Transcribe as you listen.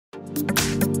Hi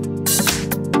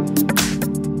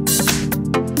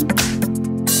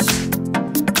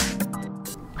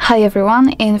everyone,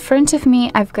 in front of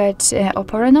me I've got OPPO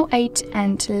Reno8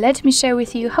 and let me share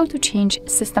with you how to change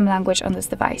system language on this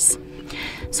device.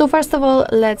 So first of all,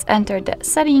 let's enter the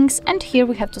settings, and here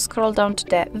we have to scroll down to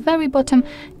the very bottom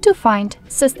to find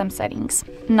system settings.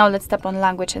 Now let's tap on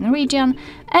language and region,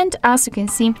 and as you can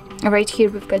see right here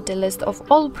we've got the list of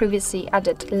all previously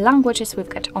added languages. We've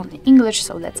got only English,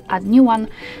 so let's add new one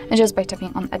just by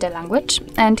tapping on add a language,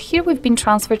 and here we've been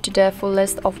transferred to the full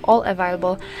list of all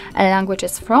available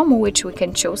languages from which we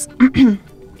can choose.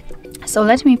 So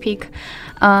let me pick,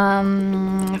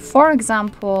 for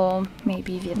example,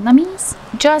 maybe Vietnamese.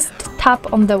 Just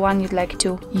tap on the one you'd like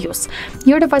to use.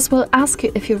 Your device will ask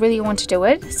you if you really want to do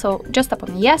it, so just tap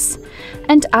on yes.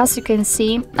 And as you can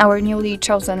see, our newly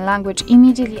chosen language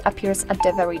immediately appears at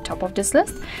the very top of this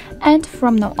list. And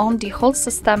from now on, the whole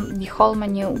system, the whole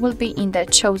menu will be in the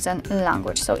chosen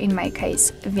language. So in my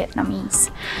case,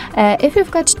 Vietnamese. If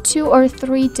you've got 2 or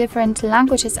 3 different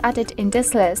languages added in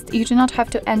this list, you do not have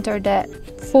to enter the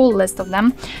full list of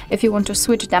them. If you want to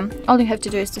switch them, all you have to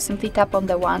do is to simply tap on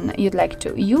the one you'd like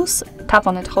to use, tap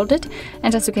on it, hold it,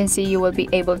 and as you can see, you will be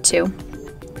able to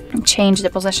change the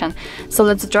position. So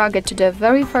let's drag it to the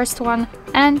very first one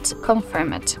and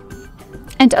confirm it.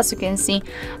 And as you can see,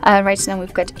 right now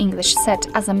we've got English set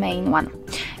as a main one.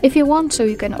 If you want to,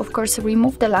 you can of course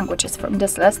remove the languages from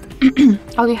this list.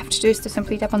 All you have to do is to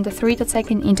simply tap on the 3 dots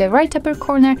icon in the right upper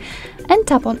corner and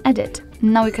tap on edit.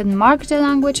 Now you can mark the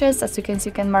languages. As you can see,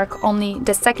 you can mark only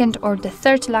the second or the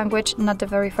third language, not the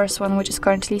very first one which is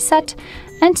currently set,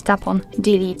 and tap on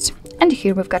delete. And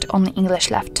here we've got only English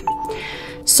left.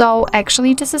 So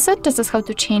actually this is it. This is how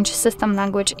to change system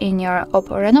language in your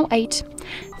OPPO Reno8.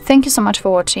 Thank you so much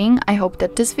for watching. I hope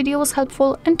that this video was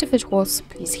helpful, and if it was,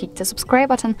 please hit the subscribe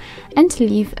button and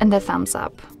leave a thumbs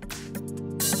up.